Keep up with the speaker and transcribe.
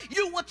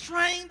were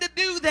trained to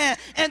do that.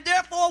 And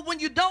therefore, when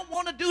you don't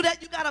want to do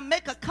that, you got to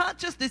make a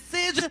conscious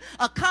decision,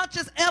 a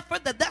conscious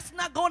effort that that's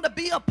not going to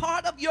be a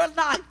part of your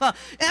life.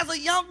 As a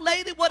young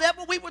lady,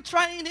 whatever we were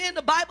trained in,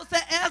 the Bible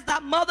said, as thy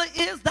mother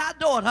is thy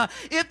daughter.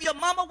 If your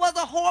mama was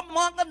a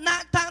whoremonger, 9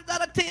 times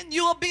out of 10,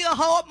 you'll be a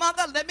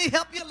whoremonger. Let me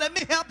help you. Let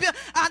me help you.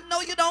 I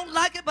know you don't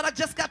like it, but I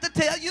just got to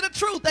tell you the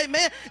truth.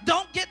 Amen.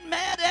 Don't get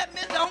mad at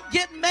me. Don't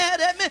get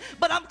mad at me.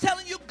 But I'm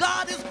telling you,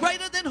 God is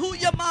greater than who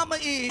your mama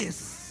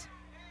is.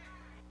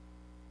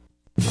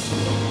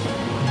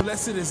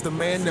 Blessed is the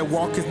man that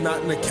walketh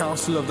not in the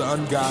counsel of the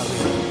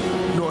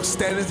ungodly, nor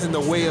standeth in the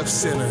way of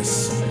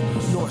sinners,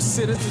 nor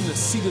sitteth in the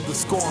seat of the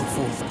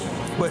scornful.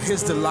 But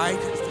his delight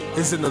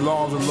is in the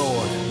law of the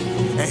Lord,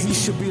 and he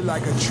shall be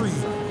like a tree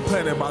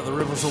planted by the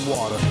rivers of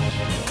water.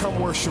 Come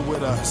worship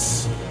with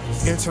us.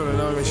 Enter the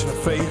denomination of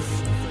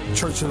faith,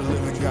 Church of the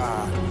Living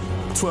God,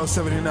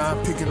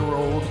 1279 Pickens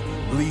Road,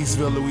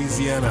 Leesville,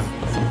 Louisiana,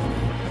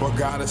 where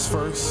God is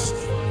first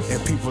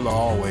and people are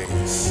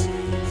always.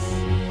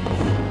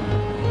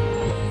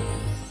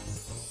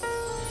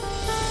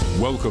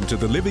 Welcome to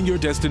the Living Your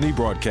Destiny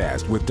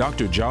broadcast with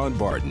Dr. John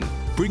Barton,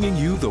 bringing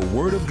you the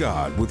Word of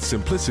God with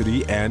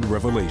simplicity and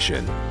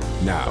revelation.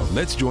 Now,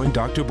 let's join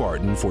Dr.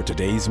 Barton for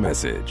today's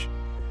message.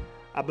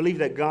 I believe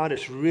that God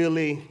is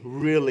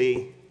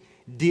really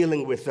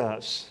dealing with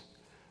us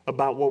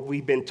about what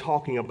we've been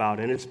talking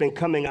about, and it's been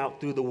coming out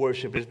through the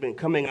worship. It's been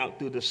coming out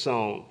through the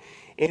song.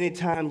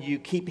 Anytime you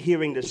keep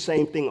hearing the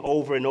same thing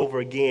over and over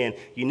again,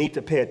 you need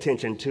to pay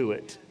attention to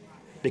it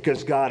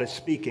because God is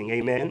speaking.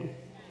 Amen.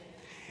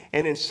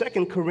 And in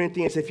 2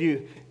 Corinthians, if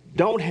you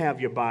don't have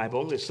your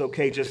Bible, it's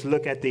okay, just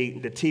look at the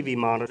TV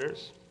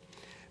monitors.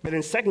 But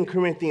in 2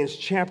 Corinthians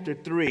chapter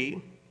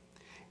 3,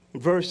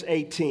 verse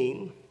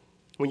 18,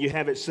 when you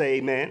have it, say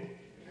amen.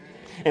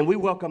 And we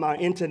welcome our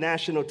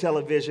international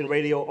television,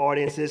 radio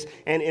audiences,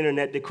 and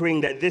internet,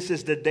 decreeing that this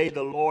is the day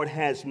the Lord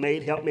has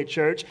made. Help me,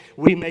 church.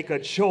 We make a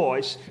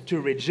choice to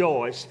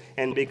rejoice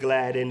and be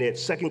glad in it.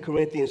 2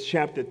 Corinthians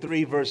chapter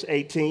 3, verse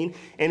 18,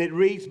 and it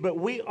reads, "But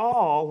we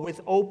all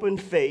with open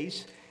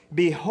face,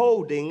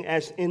 beholding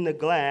as in a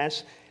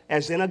glass,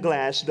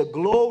 the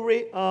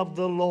glory of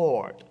the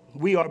Lord."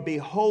 We are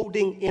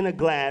beholding in a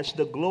glass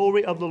the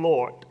glory of the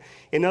Lord.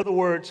 In other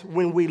words,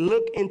 when we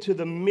look into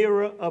the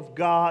mirror of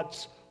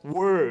God's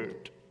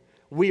Word,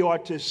 we are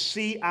to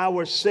see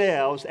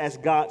ourselves as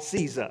God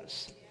sees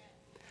us.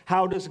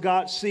 How does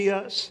God see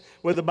us?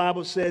 Well, the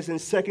Bible says in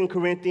 2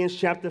 Corinthians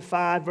chapter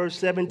 5, verse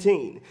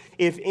 17,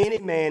 "If any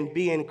man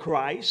be in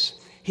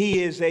Christ,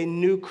 he is a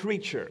new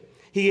creature.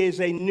 He is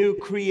a new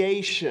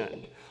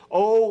creation.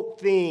 Old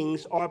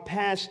things are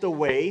passed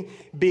away.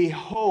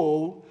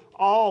 Behold,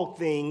 all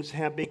things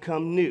have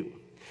become new."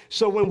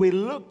 So when we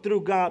look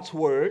through God's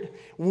Word,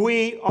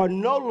 we are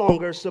no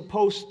longer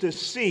supposed to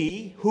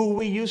see who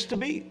we used to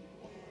be.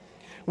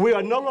 We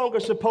are no longer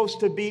supposed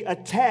to be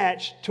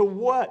attached to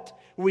what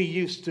we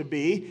used to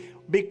be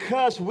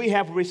because we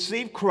have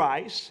received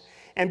Christ.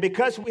 And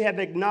because we have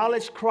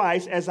acknowledged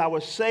Christ as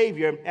our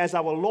Savior, as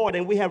our Lord,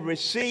 and we have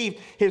received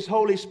His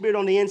Holy Spirit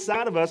on the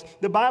inside of us,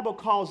 the Bible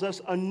calls us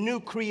a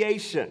new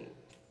creation,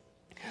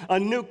 a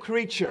new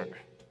creature.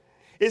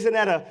 Isn't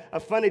that a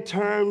funny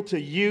term to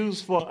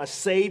use for a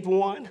saved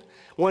one?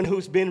 One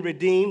who's been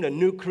redeemed, a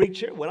new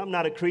creature. Well, I'm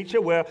not a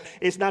creature. Well,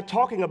 it's not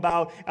talking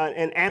about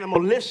an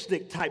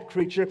animalistic type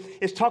creature.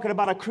 It's talking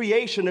about a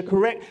creation.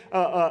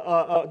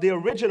 The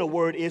original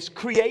word is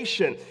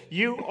creation.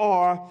 You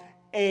are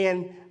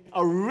an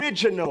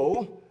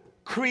original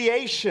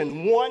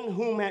creation, one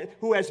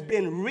who has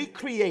been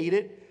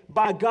recreated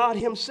by God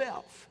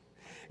Himself.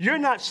 You're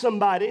not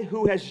somebody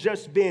who has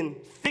just been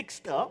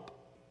fixed up.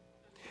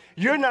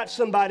 You're not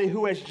somebody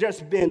who has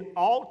just been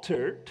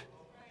altered.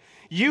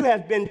 You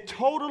have been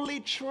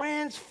totally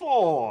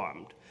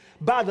transformed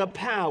by the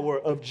power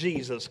of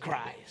Jesus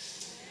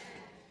Christ.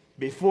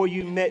 Before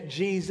you met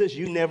Jesus,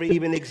 you never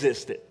even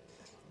existed.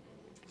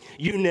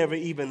 You never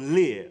even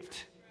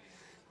lived.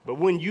 But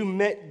when you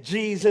met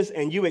Jesus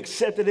and you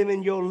accepted Him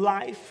in your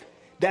life,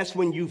 that's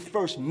when you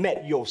first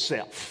met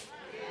yourself.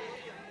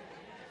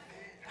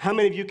 How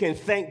many of you can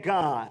thank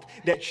God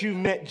that you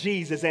met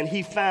Jesus and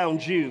He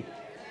found you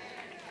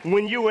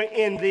when you were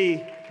in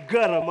the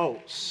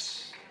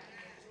guttermost?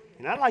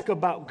 And I like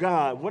about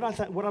God, what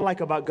I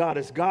like about God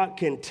is God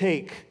can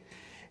take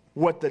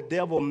what the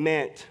devil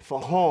meant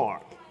for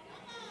harm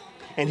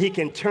and He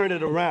can turn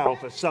it around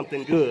for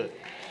something good.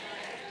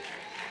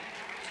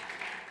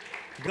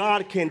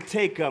 God can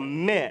take a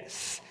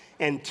mess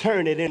and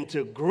turn it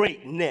into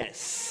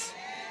greatness.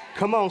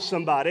 Come on,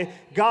 somebody.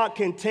 God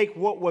can take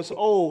what was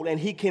old and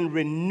He can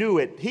renew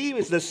it. He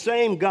is the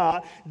same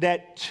God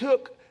that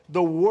took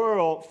the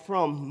world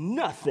from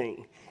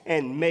nothing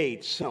and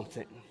made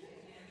something.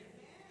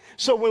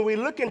 So when we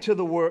look into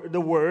the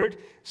word,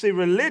 see,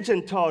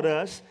 religion taught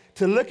us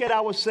to look at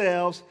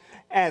ourselves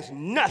as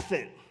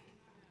nothing,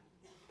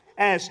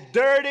 as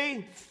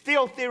dirty,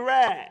 filthy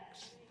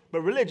rags.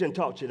 But religion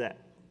taught you that.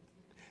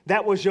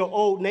 That was your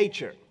old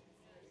nature.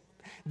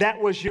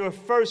 That was your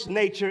first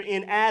nature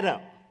in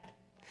Adam.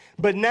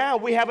 But now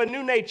we have a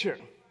new nature.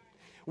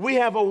 We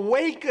have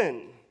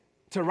awakened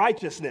to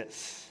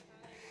righteousness.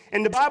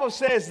 And the Bible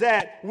says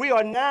that we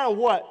are now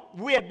what?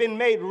 We have been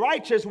made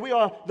righteous. We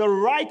are the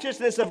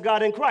righteousness of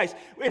God in Christ.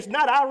 It's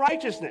not our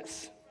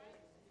righteousness.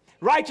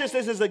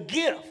 Righteousness is a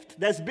gift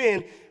that's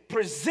been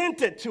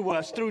presented to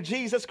us through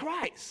Jesus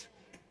Christ.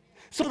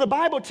 So the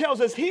Bible tells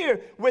us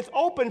here, with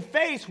open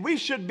face, we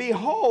should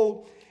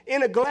behold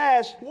in a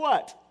glass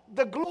what?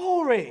 The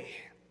glory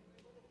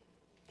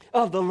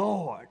of the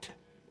Lord.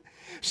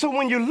 So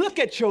when you look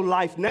at your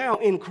life now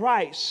in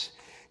Christ,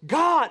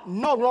 God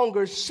no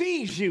longer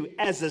sees you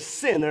as a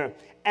sinner,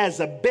 as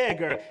a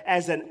beggar,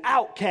 as an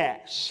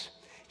outcast.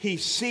 He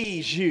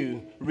sees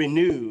you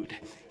renewed.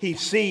 He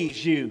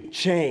sees you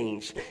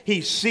changed.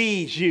 He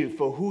sees you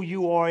for who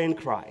you are in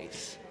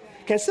Christ.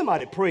 Can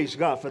somebody praise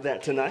God for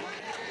that tonight?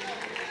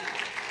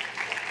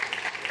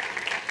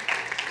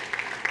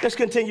 Let's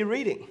continue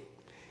reading.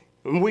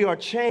 We are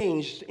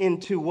changed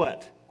into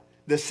what?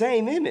 The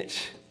same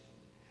image.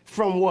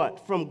 From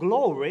what? From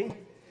glory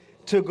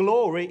to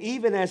glory,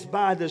 even as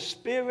by the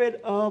Spirit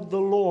of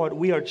the Lord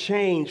we are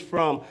changed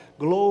from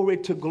glory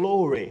to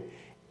glory.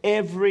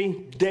 Every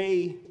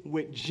day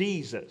with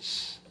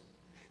Jesus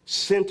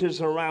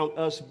centers around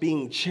us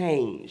being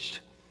changed.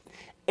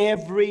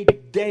 Every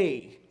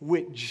day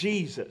with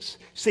Jesus.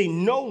 See,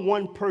 no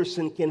one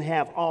person can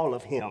have all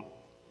of him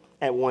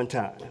at one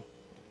time.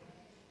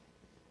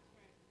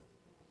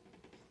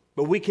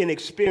 But we can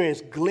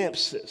experience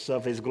glimpses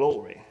of his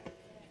glory.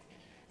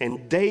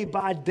 And day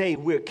by day,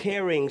 we're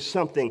carrying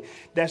something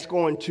that's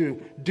going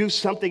to do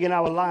something in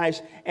our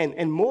lives.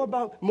 And more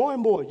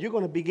and more, you're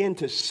going to begin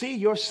to see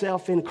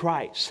yourself in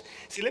Christ.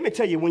 See, let me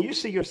tell you, when you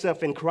see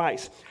yourself in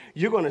Christ,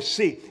 you're going to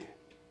see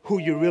who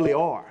you really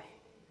are.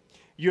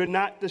 You're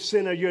not the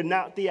sinner. You're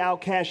not the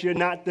outcast. You're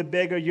not the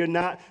beggar. You're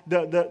not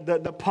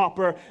the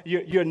pauper.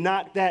 You're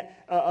not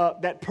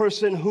that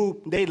person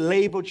who they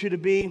labeled you to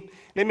be.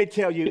 Let me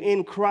tell you,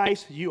 in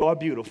Christ, you are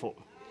beautiful.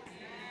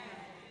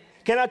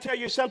 Can I tell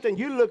you something?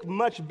 You look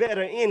much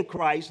better in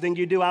Christ than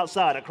you do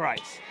outside of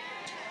Christ.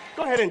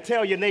 Go ahead and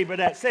tell your neighbor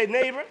that. Say,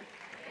 neighbor,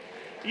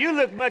 you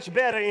look much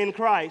better in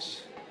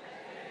Christ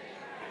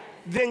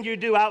than you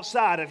do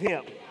outside of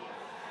him.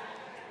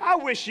 I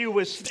wish you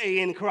would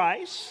stay in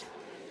Christ.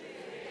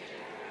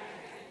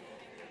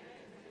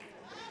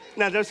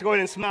 Now, just go ahead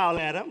and smile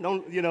at him.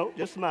 Don't,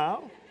 just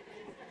smile.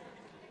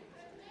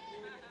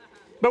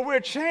 But we're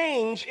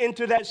changed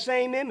into that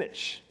same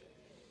image.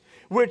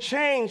 We're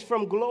changed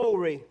from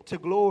glory to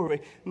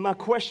glory. The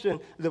question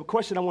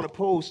I want to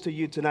pose to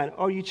you tonight,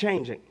 are you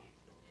changing?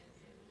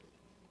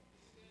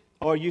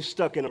 Or are you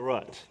stuck in a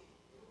rut?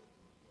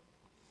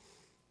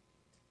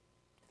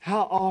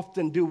 How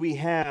often do we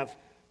have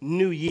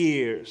New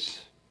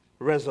Year's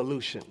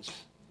resolutions?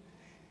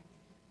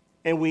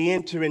 And we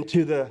enter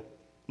into the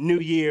new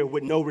year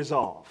with no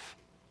resolve?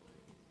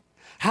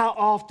 How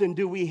often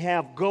do we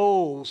have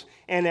goals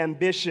and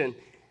ambition,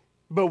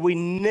 but we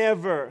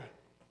never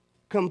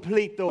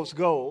complete those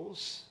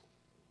goals?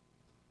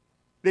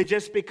 They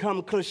just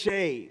become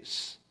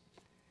cliches.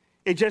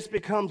 It just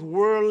becomes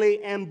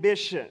worldly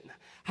ambition.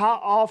 How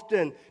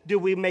often do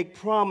we make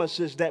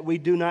promises that we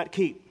do not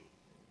keep?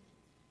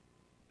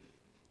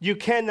 You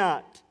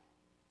cannot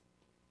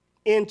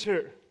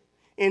enter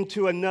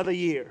into another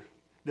year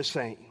the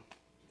same.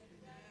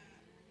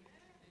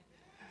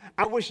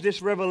 I wish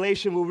this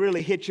revelation will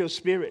really hit your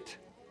spirit.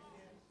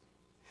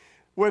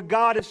 Where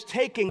God is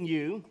taking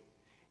you,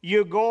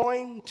 you're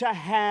going to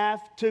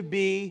have to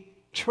be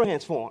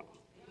transformed.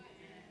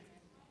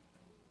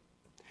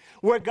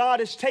 Where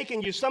God is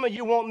taking you, some of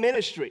you want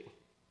ministry,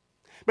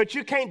 but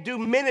you can't do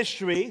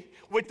ministry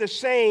with the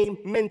same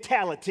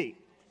mentality.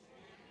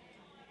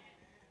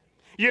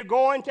 You're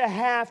going to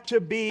have to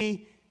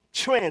be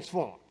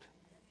transformed.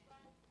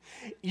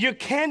 You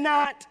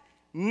cannot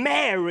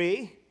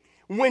marry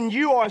when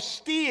you are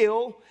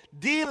still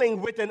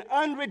dealing with an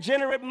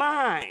unregenerate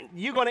mind.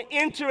 You're going to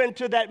enter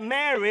into that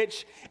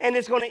marriage and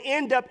it's going to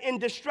end up in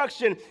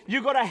destruction.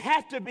 You're going to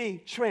have to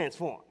be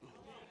transformed.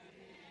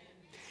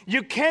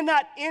 You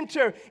cannot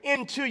enter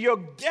into your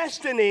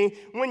destiny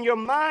when your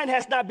mind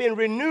has not been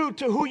renewed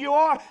to who you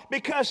are,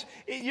 because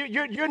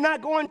you're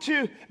not going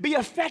to be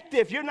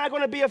effective. You're not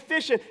going to be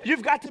efficient.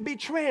 You've got to be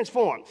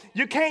transformed.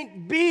 You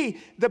can't be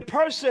the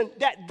person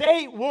that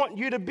they want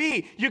you to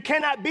be. You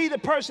cannot be the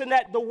person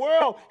that the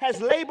world has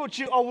labeled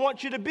you or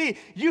wants you to be.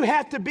 You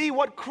have to be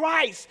what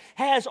Christ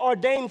has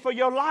ordained for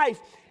your life.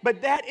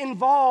 But that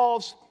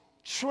involves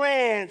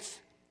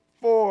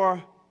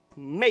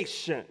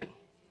transformation.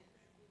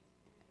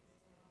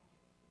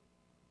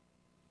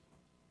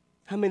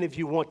 How many of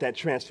you want that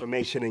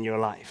transformation in your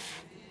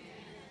life?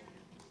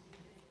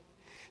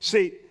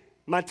 See,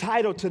 my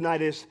title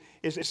tonight is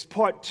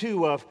part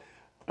 2 of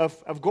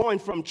going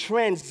from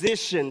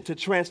transition to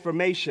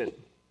transformation.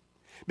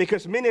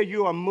 Because many of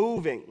you are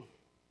moving.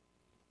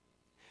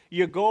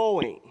 You're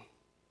going,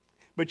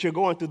 but you're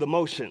going through the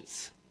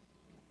motions.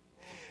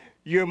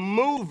 You're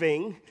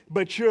moving,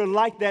 but you're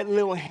like that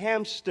little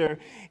hamster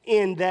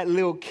in that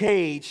little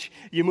cage.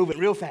 You're moving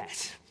real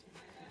fast.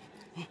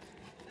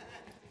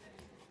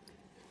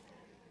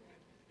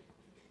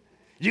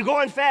 You're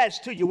going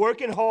fast too. You're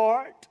working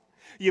hard.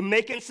 You're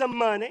making some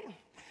money.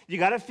 You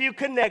got a few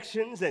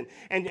connections,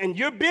 and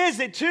you're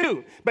busy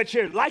too. But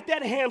you're like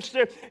that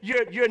hamster.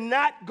 You're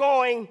not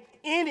going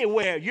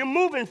anywhere. You're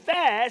moving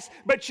fast,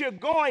 but you're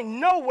going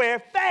nowhere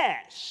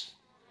fast.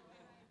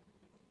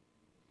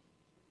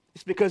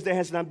 It's because there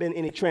has not been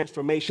any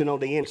transformation on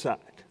the inside.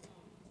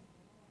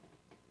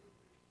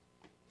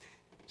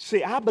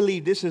 See, I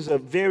believe this is a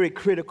very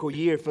critical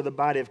year for the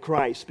body of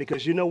Christ,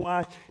 because you know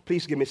why?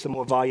 Please give me some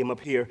more volume up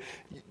here.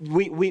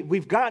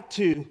 We've got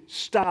to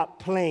stop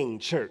playing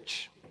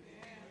church.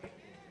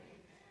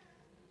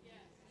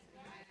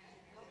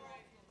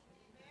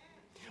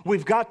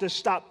 We've got to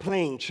stop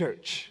playing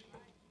church.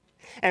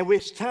 And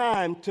it's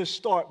time to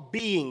start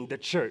being the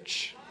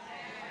church.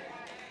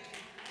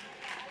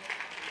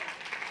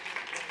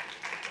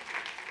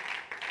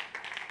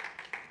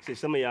 See,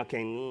 some of y'all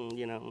can't,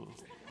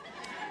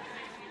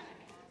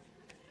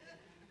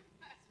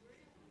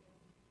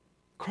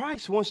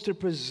 Christ wants to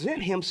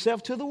present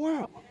himself to the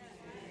world.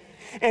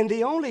 And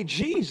the only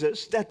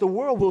Jesus that the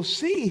world will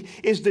see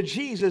is the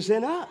Jesus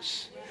in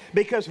us,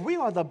 because we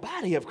are the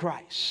body of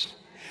Christ.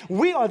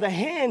 We are the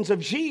hands of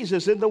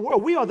Jesus in the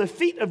world. We are the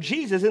feet of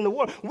Jesus in the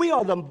world. We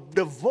are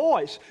the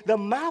voice, the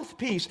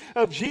mouthpiece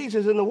of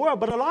Jesus in the world.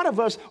 But a lot of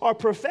us are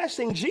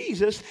professing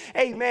Jesus,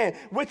 amen,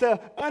 with an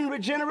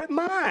unregenerate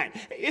mind.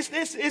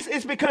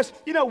 It's because,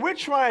 we're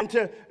trying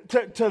to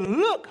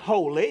look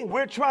holy.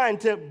 We're trying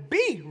to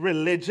be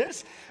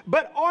religious.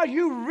 But are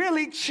you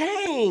really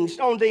changed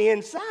on the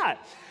inside?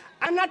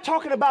 I'm not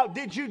talking about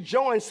did you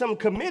join some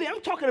committee. I'm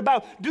talking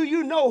about, do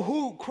you know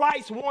who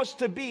Christ wants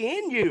to be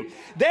in you?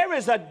 There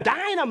is a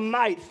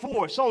dynamite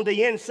force on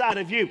the inside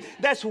of you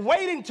that's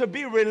waiting to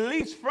be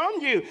released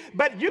from you.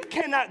 But you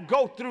cannot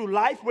go through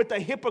life with a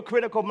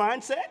hypocritical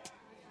mindset.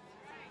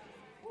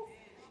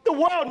 The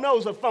world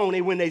knows a phony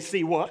when they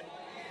see one.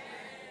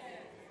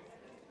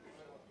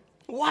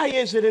 Why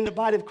is it in the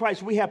body of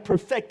Christ we have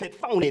perfected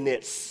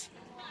phoniness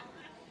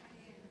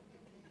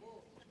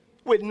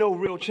with no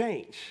real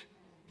change?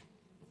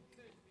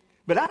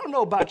 But I don't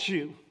know about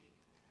you.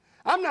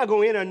 I'm not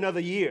going to enter another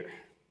year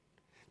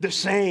the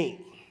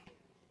same.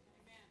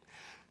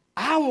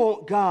 I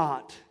want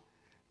God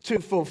to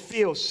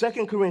fulfill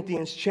 2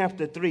 Corinthians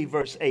chapter 3,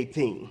 verse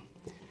 18.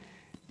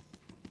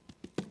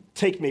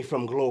 Take me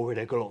from glory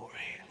to glory.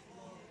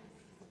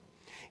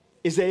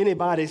 Is there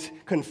anybody's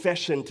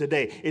confession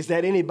today? Is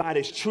that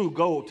anybody's true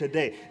goal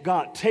today?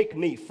 God, take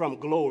me from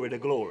glory to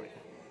glory.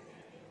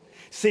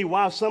 See,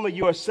 while some of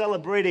you are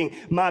celebrating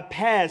my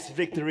past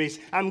victories,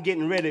 I'm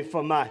getting ready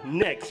for my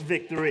next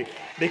victory,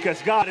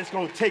 because God is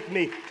going to take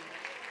me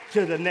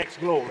to the next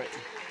glory.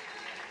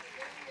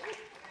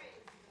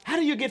 How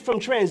do you get from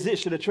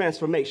transition to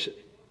transformation?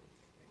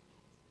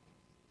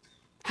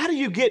 How do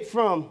you get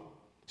from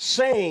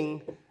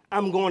saying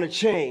I'm going to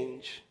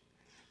change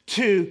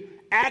to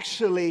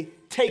actually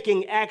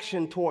taking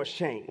action towards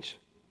change?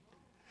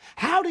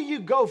 How do you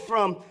go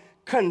from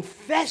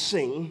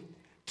confessing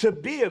to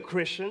be a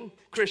Christian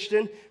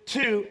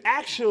to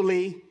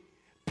actually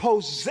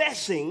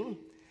possessing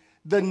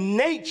the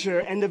nature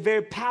and the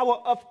very power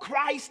of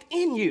Christ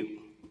in you?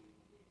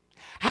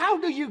 How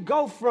do you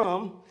go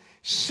from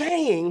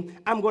saying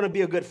I'm going to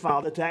be a good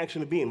father to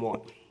actually being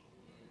one?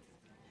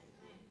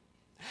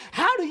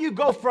 How do you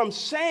go from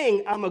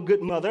saying I'm a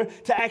good mother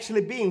to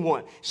actually being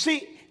one?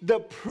 See, the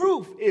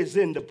proof is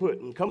in the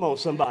pudding. Come on,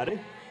 somebody.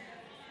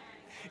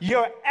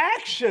 Your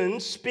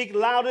actions speak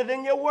louder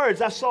than your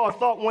words. I saw a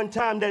thought one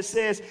time that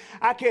says,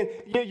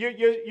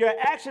 your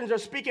actions are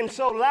speaking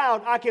so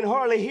loud, I can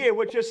hardly hear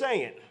what you're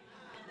saying.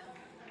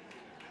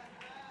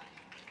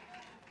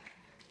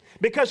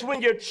 Because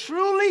when you're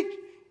truly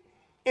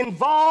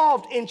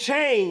involved in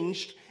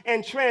change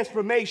and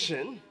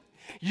transformation,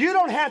 you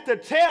don't have to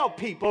tell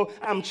people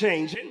I'm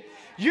changing.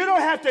 You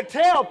don't have to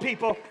tell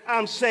people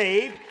I'm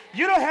saved.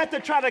 You don't have to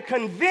try to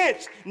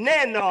convince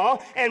Nana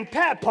and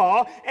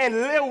Papa and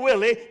Lil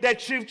Willie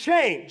that you've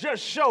changed.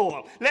 Just show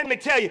them. Let me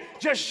tell you,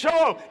 just show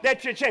them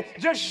that you've changed.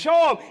 Just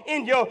show them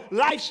in your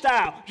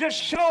lifestyle.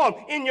 Just show them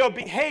in your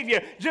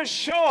behavior. Just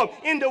show them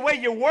in the way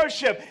you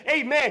worship.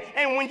 Amen.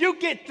 And when you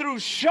get through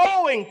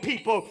showing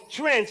people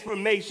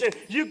transformation,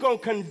 you're going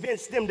to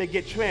convince them to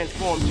get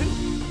transformed too.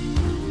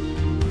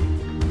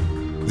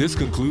 This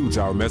concludes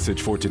our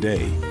message for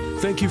today.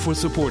 Thank you for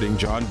supporting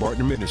John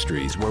Barton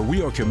Ministries, where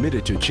we are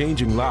committed to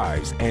changing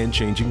lives and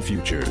changing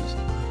futures.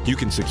 You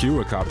can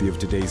secure a copy of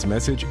today's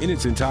message in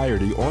its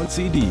entirety on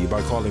CD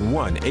by calling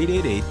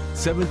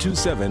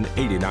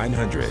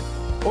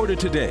 1-888-727-8900. Order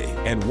today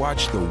and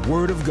watch the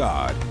Word of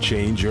God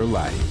change your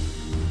life.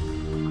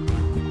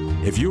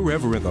 If you're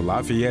ever in the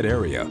Lafayette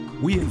area,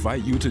 we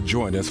invite you to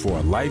join us for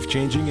a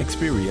life-changing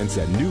experience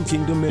at New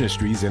Kingdom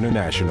Ministries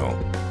International,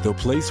 the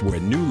place where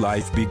new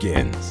life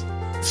begins.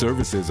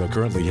 Services are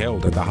currently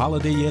held at the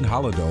Holiday Inn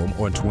Holidome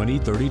on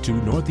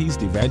 2032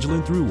 Northeast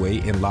Evangeline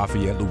Thruway in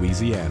Lafayette,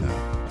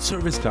 Louisiana.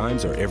 Service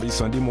times are every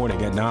Sunday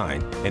morning at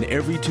 9 and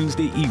every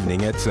Tuesday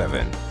evening at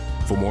 7.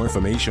 For more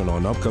information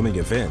on upcoming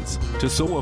events, to sow a